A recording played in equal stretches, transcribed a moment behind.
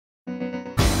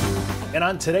And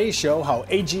on today's show, how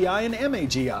AGI and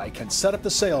MAGI can set up the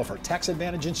sale for tax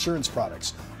advantage insurance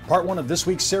products. Part one of this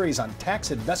week's series on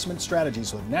tax investment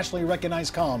strategies with nationally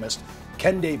recognized columnist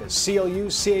Ken Davis, CLU,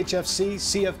 CHFC,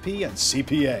 CFP, and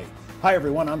CPA. Hi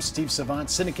everyone, I'm Steve Savant,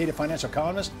 syndicated financial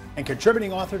columnist and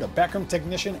contributing author to Backroom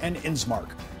Technician and Innsmark.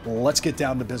 Let's get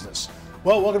down to business.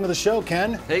 Well, welcome to the show,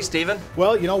 Ken. Hey, Stephen.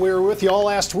 Well, you know, we were with you all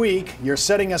last week. You're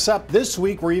setting us up. This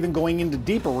week, we're even going into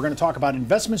deeper. We're going to talk about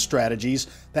investment strategies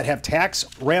that have tax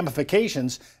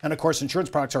ramifications. And of course,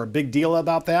 insurance products are a big deal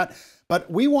about that.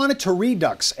 But we wanted to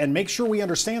redux and make sure we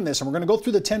understand this. And we're going to go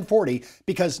through the 1040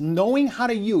 because knowing how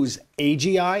to use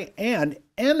AGI and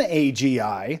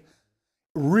MAGI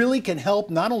really can help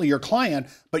not only your client,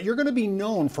 but you're going to be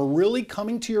known for really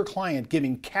coming to your client,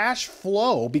 giving cash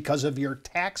flow because of your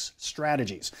tax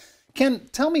strategies. Ken,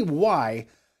 tell me why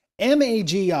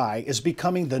MAGI is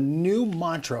becoming the new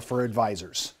mantra for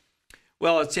advisors.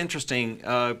 Well, it's interesting.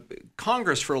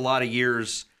 Congress for a lot of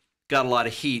years got a lot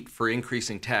of heat for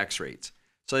increasing tax rates.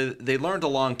 So they learned a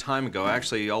long time ago,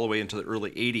 actually all the way into the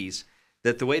early 80s,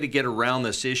 that the way to get around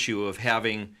this issue of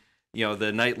having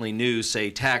the nightly news say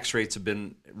tax rates have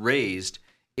been raised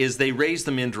is they raise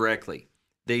them indirectly.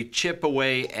 They chip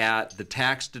away at the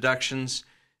tax deductions,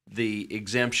 the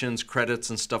exemptions, credits,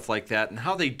 and stuff like that. And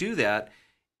how they do that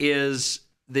is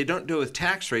they don't do it with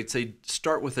tax rates. They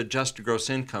start with adjusted gross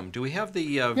income. Do we have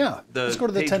the let's go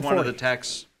to the page 1040. one of the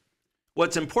tax?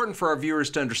 What's important for our viewers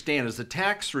to understand is the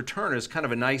tax return is kind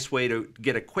of a nice way to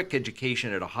get a quick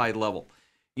education at a high level.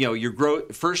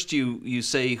 First you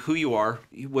say who you are,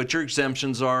 what your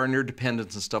exemptions are, and your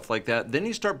dependents and stuff like that. Then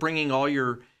you start bringing all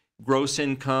your gross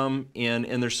income in,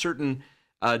 and there's certain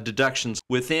deductions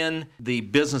within the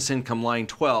business income line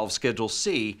 12, Schedule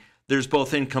C. There's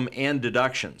both income and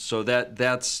deductions. So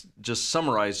that's just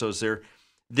summarize those there.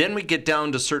 Then we get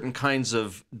down to certain kinds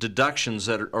of deductions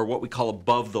that are what we call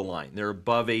above the line. They're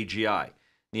above AGI.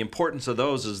 The importance of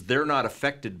those is they're not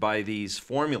affected by these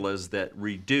formulas that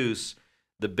reduce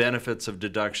the benefits of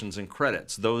deductions and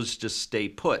credits. Those just stay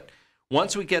put.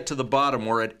 Once we get to the bottom,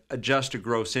 we're at adjusted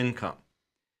gross income.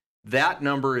 That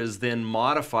number is then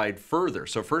modified further.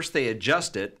 So first they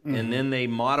adjust it, and then they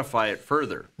modify it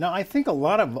further. Now, I think a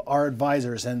lot of our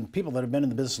advisors and people that have been in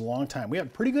the business a long time, we have a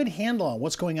pretty good handle on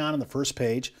what's going on the first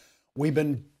page. We've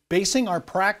been basing our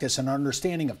practice and our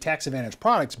understanding of tax advantage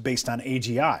products based on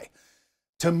AGI.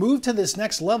 To move to this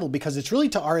next level, because it's really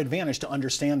to our advantage to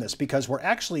understand this, because we're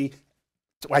actually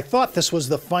I thought this was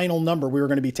the final number we were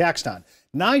going to be taxed on.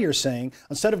 Now you're saying,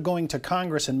 instead of going to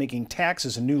Congress and making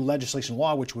taxes a new legislation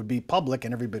law, which would be public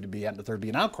and everybody would be, there'd be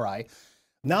an outcry,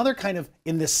 now they're kind of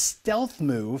in this stealth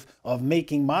move of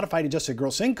making modified adjusted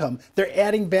gross income. They're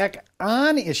adding back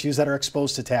on issues that are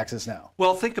exposed to taxes now.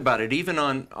 Well, think about it. Even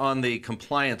on the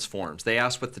compliance forms, they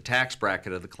ask what the tax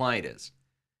bracket of the client is.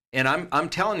 And I'm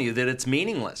telling you that it's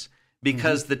meaningless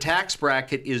because the tax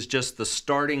bracket is just the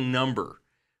starting number.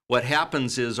 What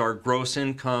happens is our gross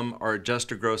income, our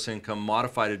adjusted gross income,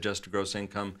 modified adjusted gross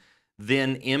income,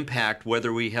 then impact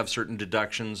whether we have certain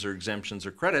deductions or exemptions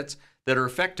or credits that are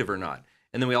effective or not.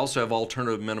 And then we also have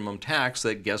alternative minimum tax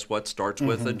that, guess what, starts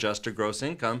with adjusted gross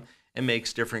income and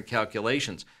makes different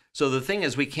calculations. So the thing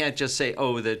is, we can't just say,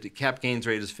 oh, the cap gains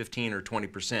rate is 15 or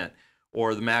 20%,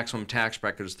 or the maximum tax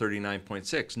bracket is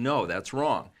 39.6. No, that's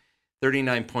wrong.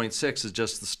 39.6 is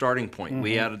just the starting point.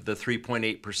 We added the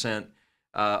 3.8%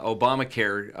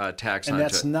 Obamacare tax onto it. And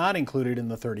that's not included in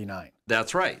the 39.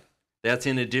 That's right. That's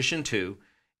in addition to.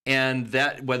 And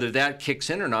that whether that kicks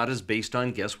in or not is based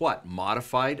on, guess what?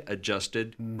 Modified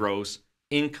adjusted gross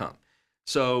income.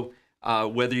 So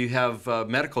whether you have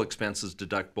medical expenses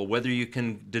deductible, whether you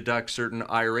can deduct certain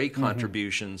IRA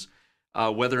contributions,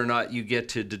 whether or not you get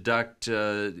to deduct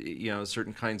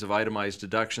certain kinds of itemized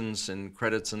deductions and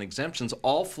credits and exemptions,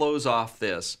 all flows off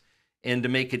this. And to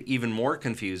make it even more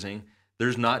confusing,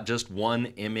 there's not just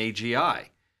one MAGI.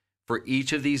 For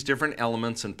each of these different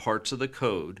elements and parts of the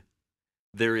code,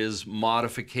 there is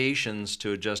modifications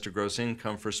to adjusted gross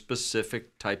income for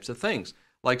specific types of things,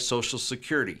 like Social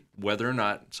Security, whether or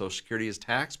not Social Security is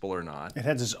taxable or not. It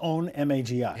has its own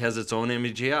MAGI. It has its own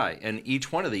MAGI, and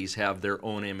each one of these have their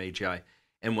own MAGI.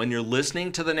 And when you're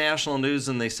listening to the national news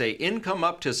and they say income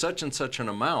up to such and such an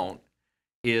amount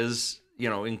is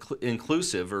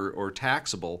inclusive or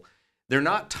taxable, they're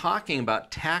not talking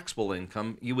about taxable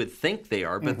income. You would think they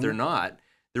are, but they're not.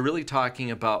 They're really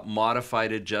talking about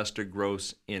modified adjusted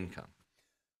gross income.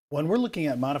 When we're looking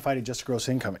at modified adjusted gross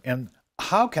income, and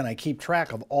how can I keep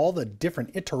track of all the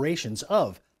different iterations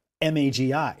of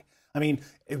MAGI? I mean,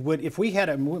 if we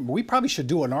had we probably should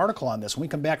do an article on this. When we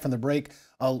come back from the break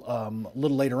a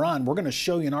little later on, we're going to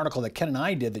show you an article that Ken and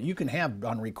I did that you can have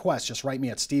on request. Just write me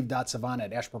at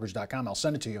steve.savant@ashbrokerage.com. I'll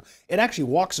send it to you. It actually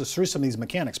walks us through some of these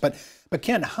mechanics. But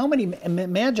Ken, how many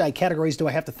MAGI categories do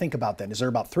I have to think about then? Is there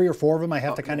about 3 or 4 of them I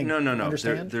have to kind of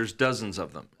understand? There's dozens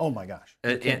of them. Oh my gosh.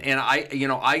 And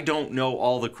I don't know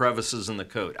all the crevices in the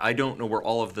code. I don't know where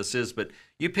all of this is, but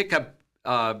you pick up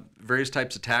various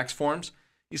types of tax forms,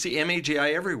 you see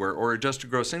MAGI everywhere, or adjusted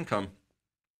gross income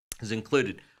is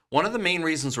included. One of the main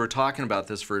reasons we're talking about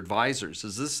this for advisors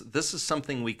is this is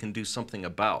something we can do something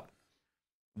about.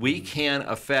 We can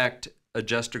affect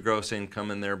adjusted gross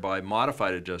income and thereby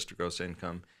modified adjusted gross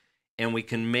income, and we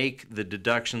can make the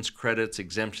deductions, credits,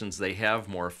 exemptions they have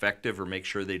more effective or make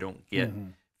sure they don't get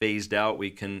phased out. We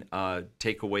can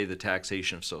take away the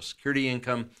taxation of Social Security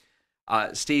income.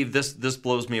 Steve, this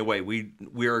blows me away.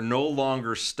 We are no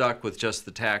longer stuck with just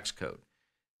the tax code.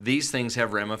 These things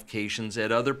have ramifications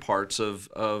at other parts of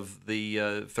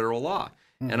the federal law.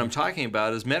 And I'm talking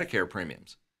about is Medicare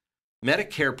premiums.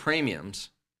 Medicare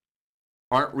premiums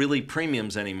aren't really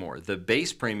premiums anymore. The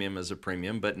base premium is a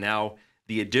premium, but now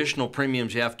the additional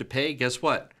premiums you have to pay, guess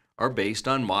what, are based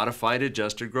on modified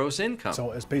adjusted gross income.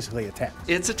 So it's basically a tax.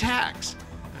 It's a tax.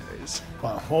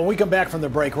 Well, when we come back from the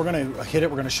break, we're going to hit it.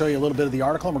 We're going to show you a little bit of the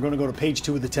article, and we're going to go to page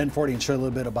 2 of the 1040 and show you a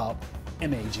little bit about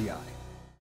MAGI.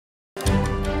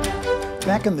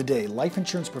 Back in the day, life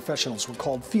insurance professionals were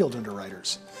called field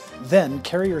underwriters. Then,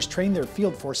 carriers trained their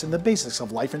field force in the basics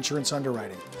of life insurance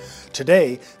underwriting.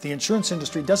 Today, the insurance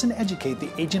industry doesn't educate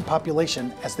the agent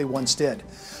population as they once did.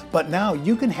 But now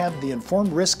you can have the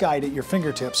Informed Risk Guide at your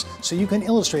fingertips so you can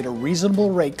illustrate a reasonable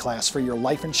rate class for your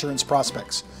life insurance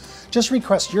prospects. Just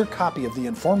request your copy of the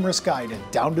Informed Risk Guide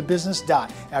at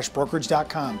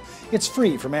downtobusiness.ashbrokerage.com. It's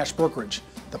free from Ash Brokerage,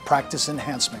 the practice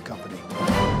enhancement company.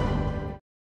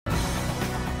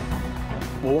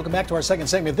 Well, welcome back to our second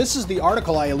segment. This is the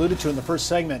article I alluded to in the first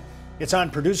segment. It's on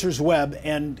Producers Web,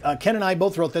 and Ken and I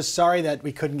both wrote this. Sorry that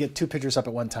we couldn't get 2 pictures up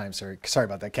at one time. Sorry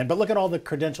about that, Ken. But look at all the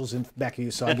credentials in back of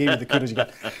you, so I gave you the kudos you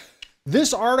got.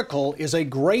 This article is a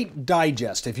great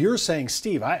digest. If you're saying,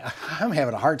 Steve, I'm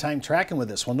having a hard time tracking with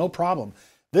this, well, no problem.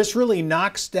 This really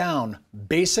knocks down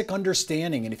basic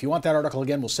understanding. And if you want that article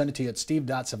again, we'll send it to you at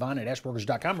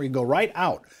steve.savant@ashbrokerage.com, or you can go right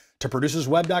out to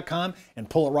producersweb.com and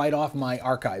pull it right off my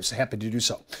archives. Happy to do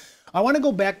so. I want to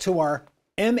go back to our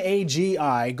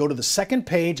MAGI, go to the second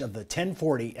page of the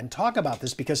 1040 and talk about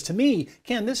this because to me,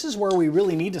 Ken, this is where we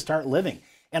really need to start living.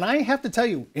 And I have to tell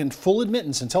you, in full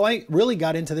admittance, until I really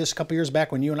got into this a couple years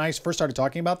back when you and I first started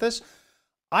talking about this,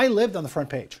 I lived on the front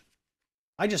page.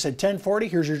 I just said 1040,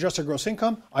 here's your adjusted gross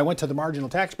income. I went to the marginal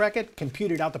tax bracket,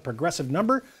 computed out the progressive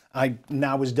number. I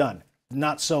now was done.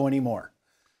 Not so anymore.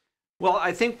 Well,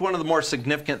 I think one of the more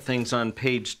significant things on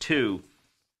page 2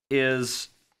 is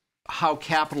how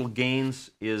capital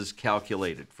gains is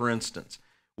calculated. For instance,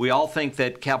 we all think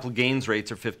that capital gains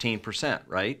rates are 15%,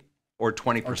 right? Or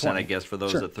 20%, I guess, for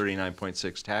those at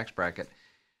 39.6 tax bracket.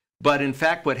 But in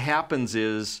fact, what happens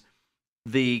is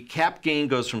the cap gain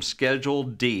goes from Schedule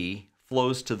D,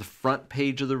 flows to the front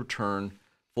page of the return,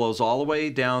 flows all the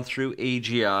way down through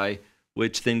AGI,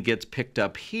 which then gets picked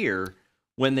up here.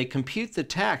 When they compute the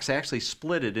tax, they actually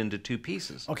split it into 2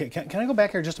 pieces. Okay, can I go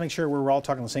back here just to make sure we're all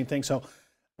talking the same thing? So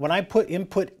when I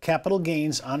input capital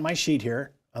gains on my sheet here,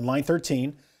 on line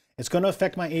 13, it's going to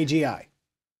affect my AGI.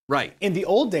 Right. In the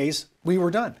old days, we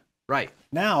were done. Right.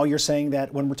 Now you're saying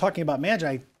that when we're talking about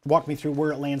MAGI, walk me through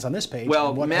where it lands on this page.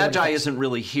 Well, MAGI isn't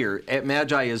really here.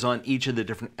 MAGI is on each of the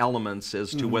different elements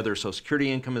as to whether Social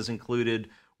Security income is included,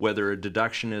 whether a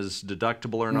deduction is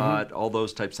deductible or not, all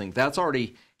those types of things. That's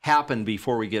already happened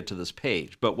before we get to this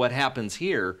page. But what happens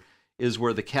here is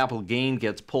where the capital gain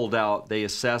gets pulled out, they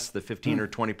assess the 15 or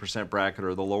 20% bracket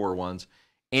or the lower ones,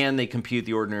 and they compute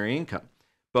the ordinary income.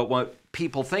 But what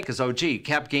people think is, oh, gee,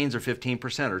 cap gains are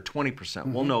 15% or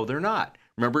 20%. Well, no, they're not.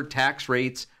 Remember, tax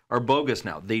rates are bogus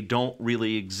now. They don't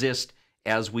really exist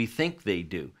as we think they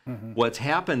do. What's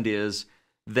happened is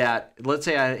that, let's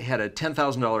say I had a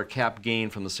 $10,000 cap gain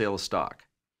from the sale of stock.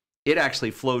 It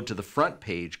actually flowed to the front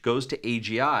page, goes to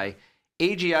AGI.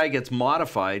 AGI gets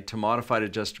modified to modified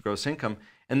adjusted gross income,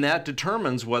 and that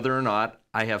determines whether or not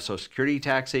I have Social Security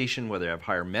taxation, whether I have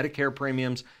higher Medicare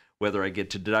premiums, whether I get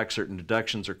to deduct certain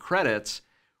deductions or credits,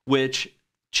 which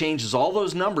changes all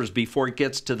those numbers before it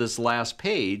gets to this last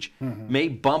page, may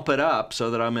bump it up so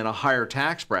that I'm in a higher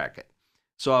tax bracket.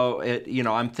 So,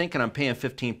 I'm thinking I'm paying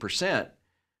 15%,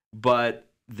 but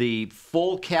the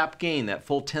full cap gain, that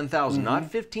full $10,000,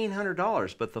 not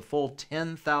 $1,500, but the full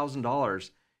 $10,000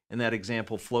 in that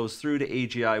example flows through to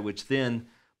AGI, which then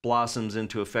blossoms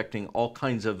into affecting all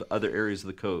kinds of other areas of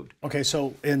the code. Okay,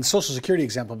 so in Social Security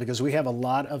example, because we have a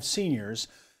lot of seniors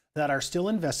that are still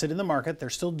invested in the market, they're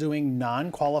still doing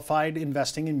non-qualified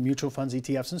investing in mutual funds,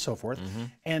 ETFs, and so forth,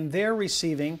 and they're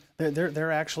receiving,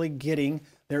 they're actually getting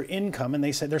their income, and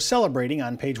they said they're celebrating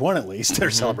on page 1 at least.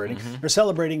 They're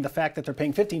celebrating the fact that they're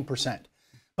paying 15%.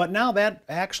 But now that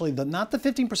actually, not the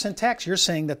 15% tax, you're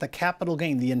saying that the capital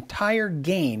gain, the entire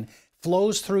gain,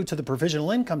 flows through to the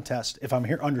provisional income test, if I'm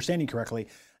understanding correctly,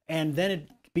 and then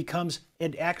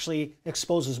it actually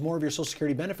exposes more of your Social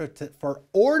Security benefit for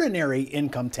ordinary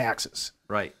income taxes.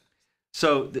 Right.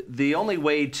 So the only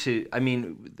way to, I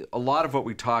mean, a lot of what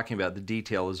we're talking about, the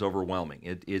detail is overwhelming.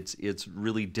 It's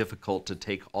really difficult to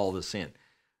take all this in.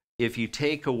 If you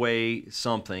take away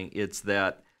something, it's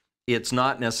that it's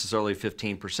not necessarily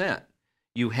 15%.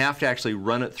 You have to actually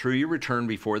run it through your return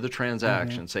before the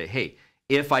transaction. Say, hey,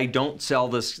 if I don't sell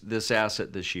this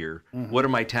asset this year, what are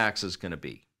my taxes going to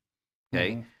be?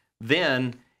 Okay.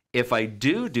 Then, if I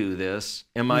do this,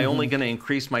 am I only going to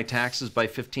increase my taxes by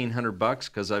 $1,500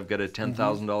 because I've got a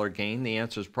 $10,000 gain? The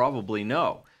answer is probably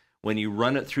no. When you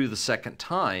run it through the second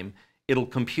time, it'll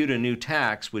compute a new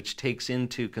tax, which takes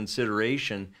into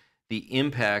consideration the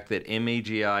impact that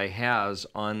MAGI has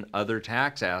on other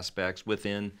tax aspects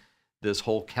within this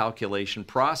whole calculation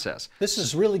process. This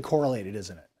is really correlated,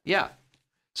 isn't it? Yeah.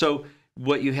 So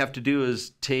what you have to do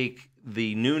is take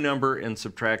the new number and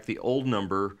subtract the old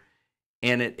number,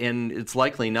 and it's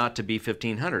likely not to be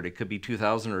 1,500. It could be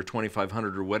 2,000 or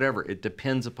 2,500 or whatever. It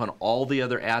depends upon all the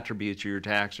other attributes of your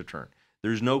tax return.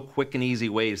 There's no quick and easy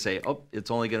way to say, oh, it's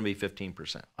only going to be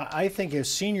 15%. I think if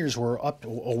seniors were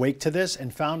awake to this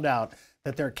and found out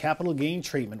that their capital gain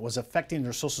treatment was affecting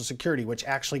their Social Security, which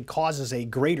actually causes a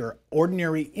greater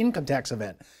ordinary income tax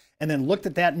event, and then looked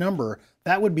at that number,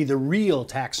 that would be the real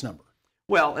tax number.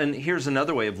 Well, and here's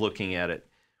another way of looking at it.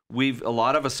 A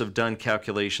lot of us have done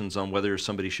calculations on whether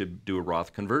somebody should do a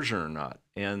Roth conversion or not.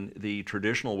 And the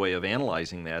traditional way of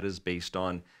analyzing that is based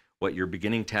on what your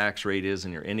beginning tax rate is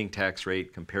and your ending tax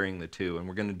rate, comparing the two. And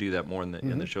we're going to do that more in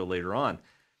the show later on.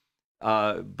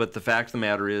 But the fact of the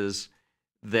matter is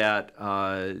that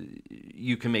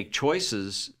you can make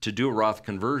choices to do a Roth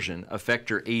conversion, affect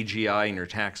your AGI and your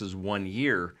taxes 1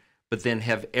 year, but then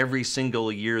have every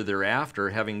single year thereafter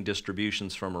having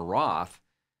distributions from a Roth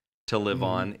to live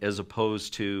on, as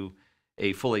opposed to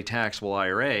a fully taxable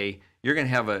IRA. You're going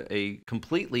to have a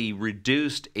completely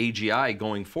reduced AGI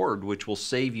going forward, which will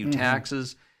save you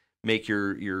taxes, make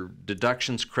your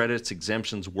deductions, credits,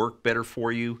 exemptions work better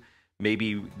for you,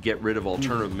 maybe get rid of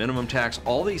alternative minimum tax.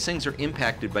 All these things are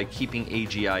impacted by keeping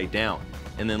AGI down.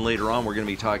 And then later on, we're going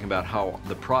to be talking about how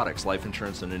the products, life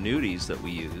insurance and annuities that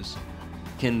we use,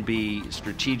 can be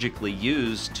strategically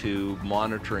used to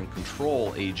monitor and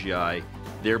control AGI,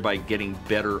 thereby getting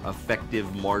better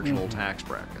effective marginal tax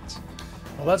brackets.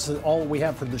 Well, that's all we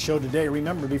have for the show today.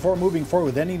 Remember, before moving forward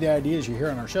with any of the ideas you hear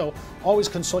on our show, always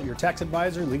consult your tax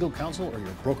advisor, legal counsel, or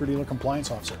your broker-dealer compliance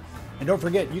officer. And don't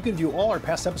forget, you can view all our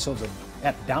past episodes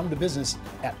at Down to Business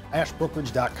at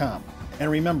ashbrokerage.com. And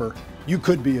remember, you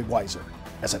could be wiser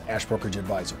as an Ash Brokerage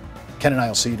advisor. Ken and I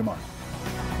will see you tomorrow.